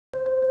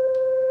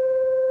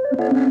Okay,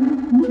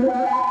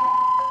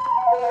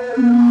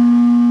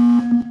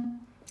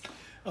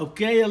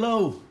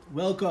 hello,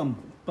 welcome,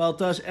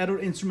 Baltas Error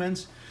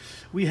Instruments.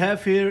 We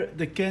have here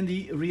the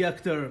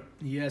CANDYREACTOR,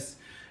 yes,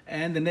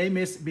 and the name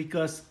is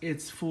because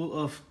it's full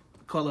of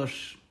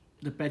colors,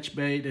 the patch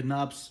bay, the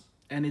knobs,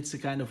 and it's a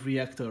kind of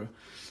reactor.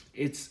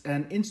 It's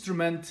an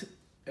instrument,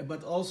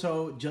 but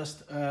also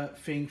just a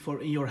thing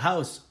for in your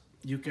house.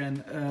 You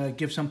can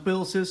give some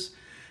pulses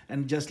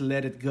and just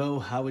let it go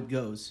how it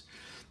goes.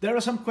 There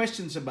are some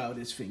questions about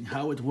this thing,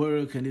 how it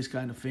works and these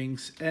kind of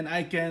things, and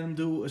I can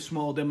do a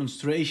small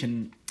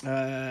demonstration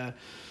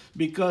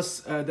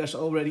because there's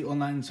already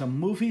online some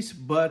movies,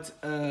 but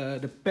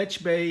the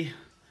patch bay,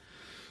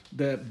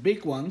 the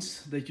big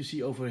ones that you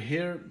see over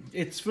here,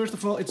 it's first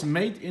of all, it's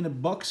made in a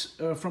box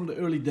from the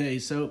early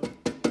days, so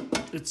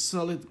it's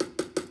solid,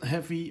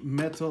 heavy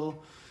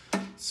metal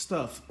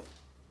stuff.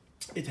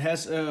 It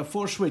has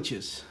 4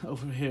 switches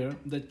over here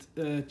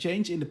that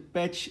change in the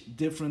patch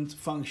different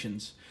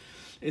functions.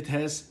 It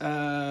has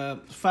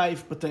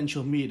 5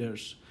 potential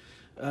meters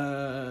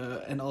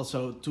and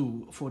also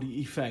 2 for the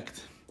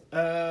effect.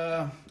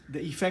 The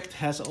effect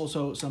has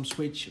also some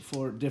switch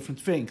for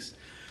different things.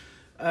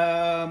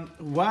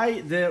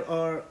 Why there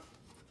are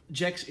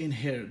jacks in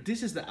here?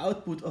 This is the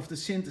output of the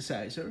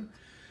synthesizer.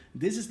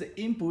 This is the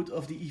input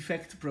of the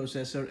effect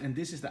processor, and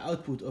this is the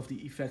output of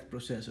the effect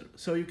processor.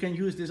 So you can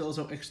use this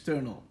also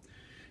external.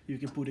 You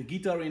can put a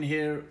guitar in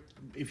here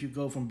if you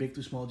go from big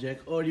to small jack,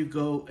 or you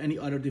go any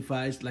other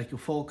device like your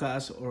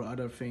Volcas or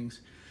other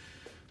things.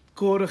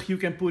 Korg, you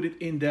can put it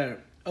in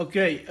there.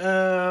 Okay,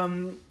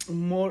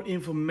 more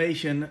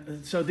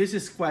information. So this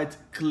is quite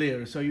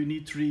clear. So you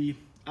need 3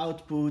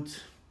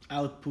 output,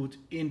 output,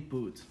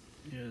 input.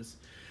 Yes.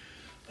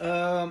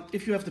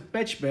 If you have the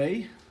patch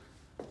bay,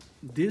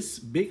 these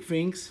big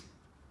things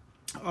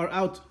are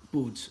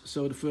outputs,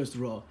 so the first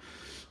row.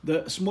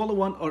 The smaller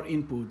one are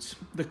inputs.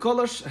 The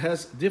colors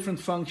has different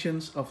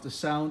functions of the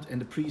sound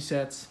and the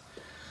presets,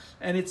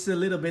 and it's a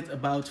little bit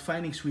about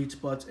finding sweet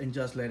spots and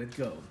just let it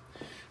go.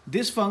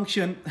 This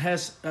function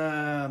has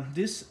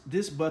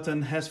this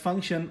button has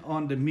function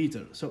on the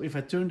meter. So if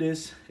I turn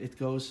this, it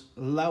goes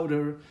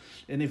louder,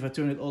 and if I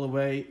turn it all the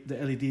way,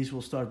 the LEDs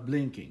will start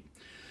blinking.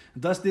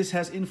 Does this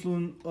has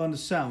influence on the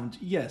sound?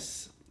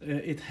 Yes.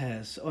 It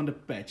has on the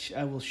patch.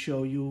 I will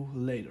show you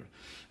later.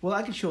 Well,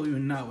 I can show you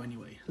now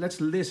anyway.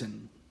 Let's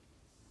listen.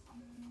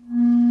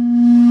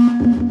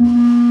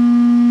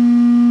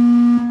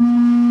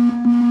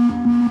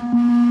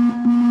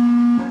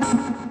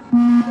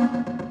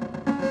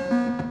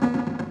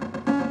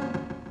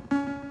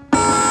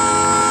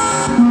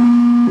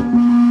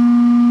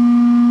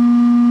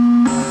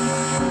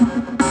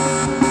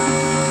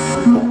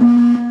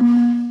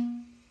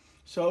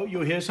 So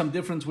you hear some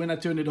difference when I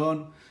turn it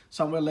on.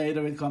 Somewhere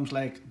later it comes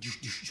like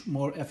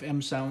more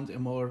FM sound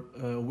and more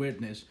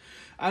weirdness.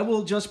 I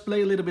will just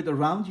play a little bit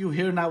around. You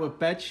hear now a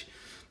patch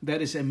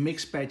that is a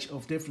mixed patch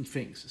of different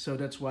things. So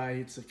that's why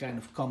it's a kind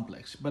of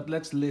complex. But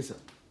let's listen.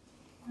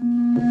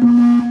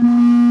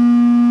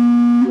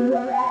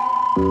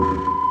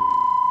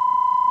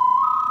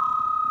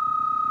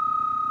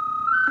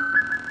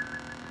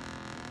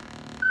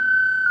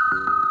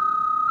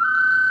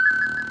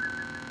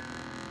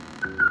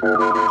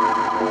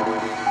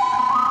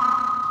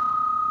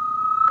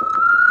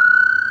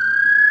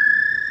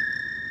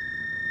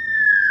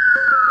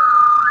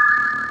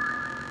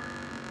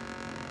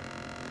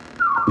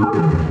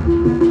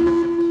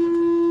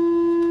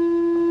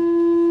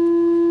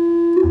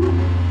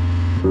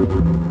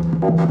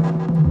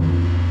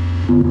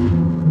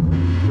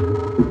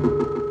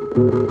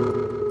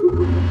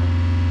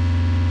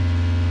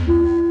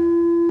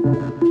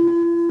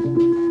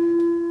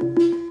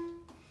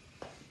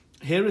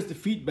 Here is the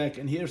feedback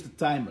and here's the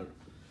timer.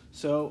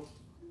 So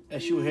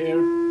as you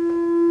hear,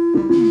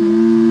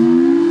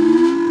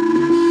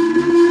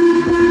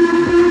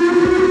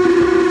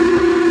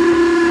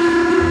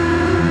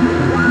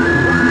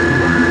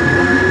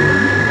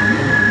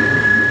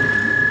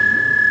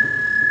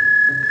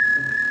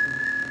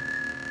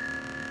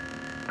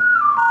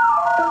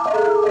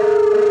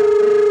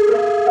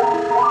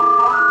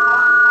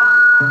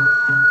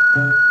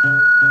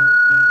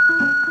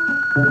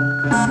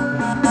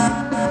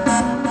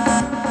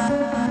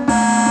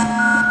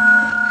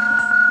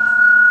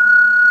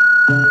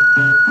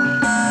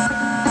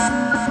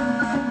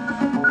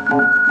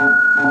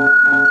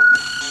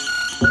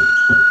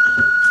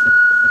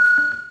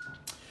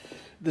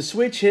 the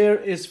switch here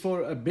is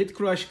for a bit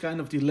crush kind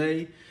of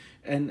delay,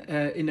 and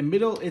in the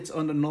middle it's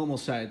on the normal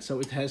side, so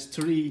it has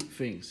 3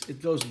 things.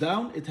 It goes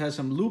down, it has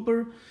some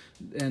looper,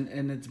 and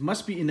it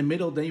must be in the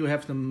middle, then you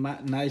have the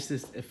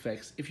nicest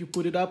effects. If you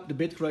put it up, the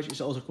bit crush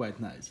is also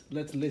quite nice.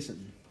 Let's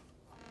listen.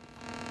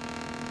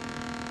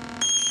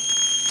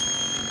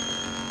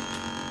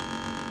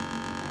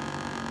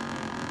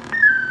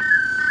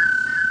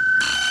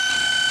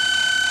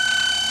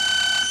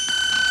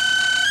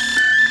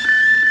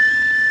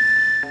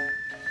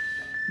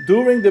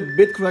 During the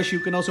bit crush, you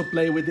can also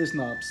play with these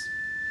knobs.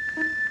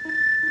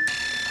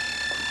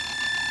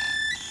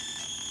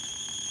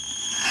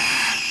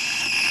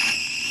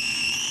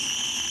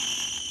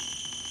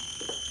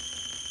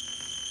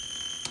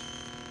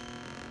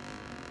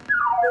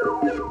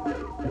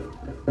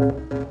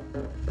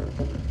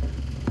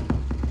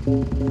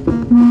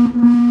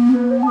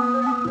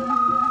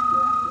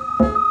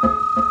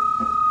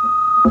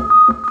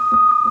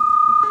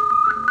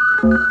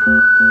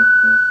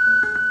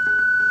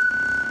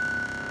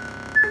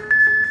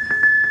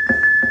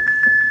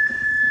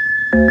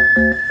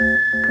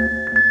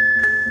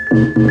 A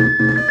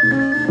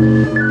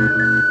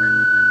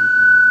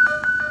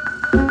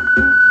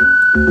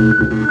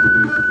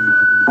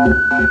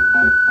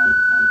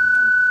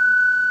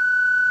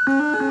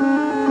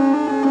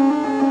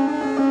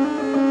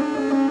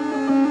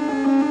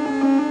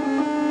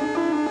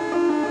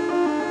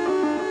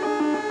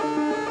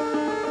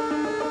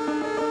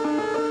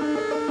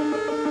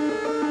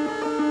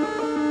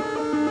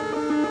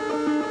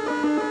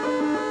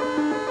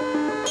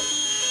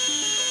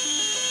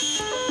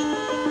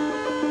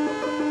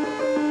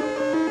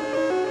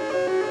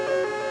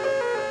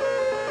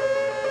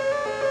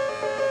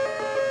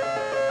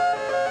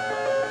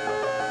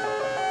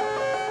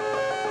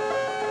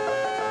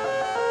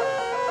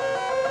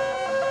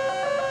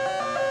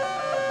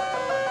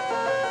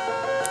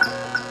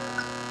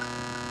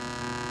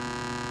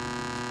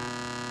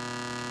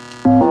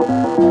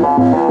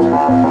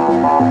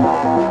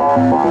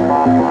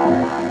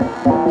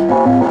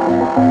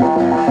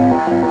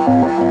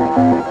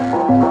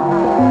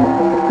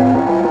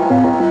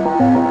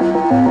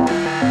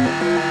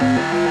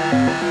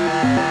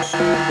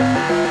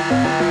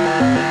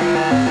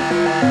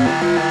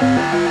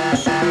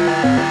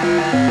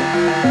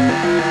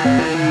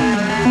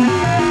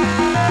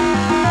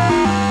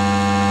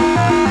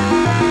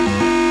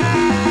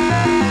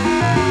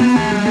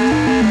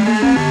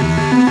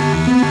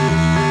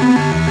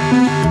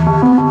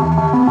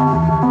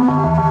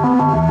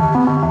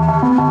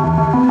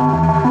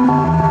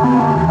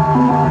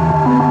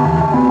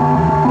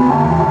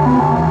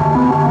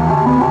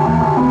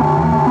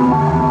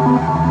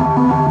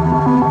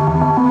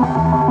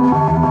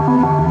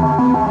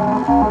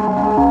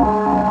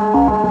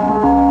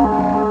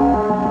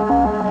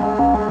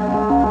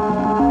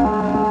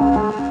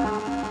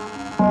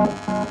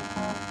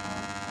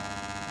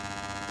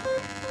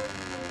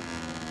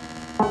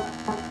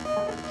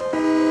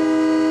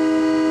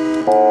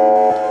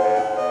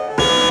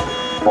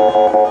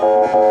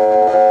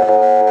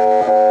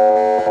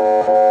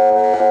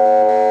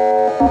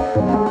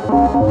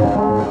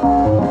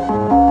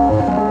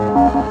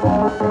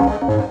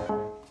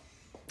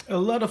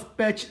lot of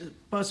patch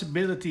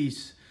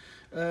possibilities.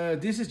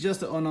 This is just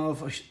the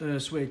on-off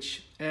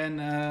switch,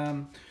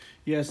 and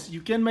yes,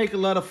 you can make a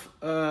lot of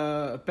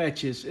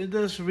patches.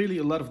 There's really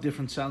a lot of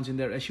different sounds in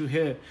there, as you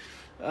hear.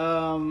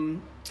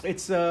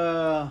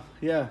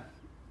 Yeah,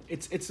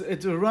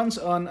 it runs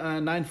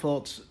on 9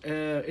 volts.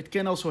 It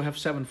can also have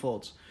 7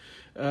 volts.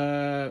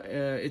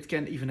 It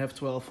can even have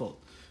 12 volt.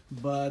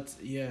 But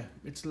yeah,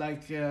 it's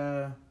like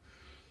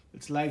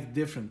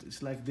different.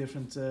 It's like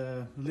different,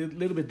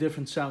 little bit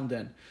different sound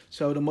then.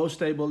 So the most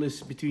stable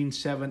is between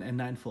 7 and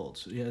 9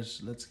 volts.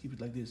 Yes, let's keep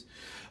it like this.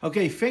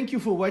 Okay, thank you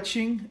for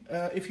watching.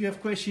 If you have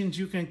questions,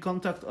 you can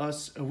contact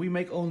us. We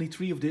make only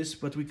 3 of this,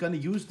 but we're gonna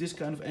use this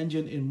kind of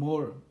engine in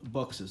more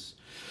boxes.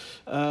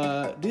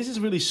 This is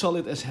really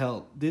solid as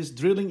hell. This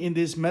drilling in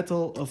this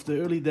metal of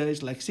the early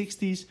days, like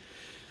 60s,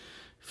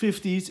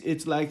 50s,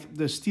 it's like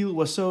the steel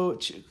was so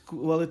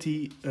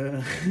quality,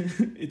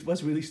 it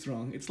was really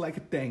strong. It's like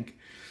a tank.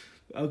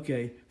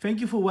 Okay, thank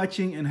you for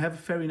watching and have a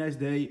very nice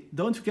day.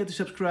 Don't forget to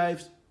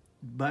subscribe.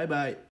 Bye bye.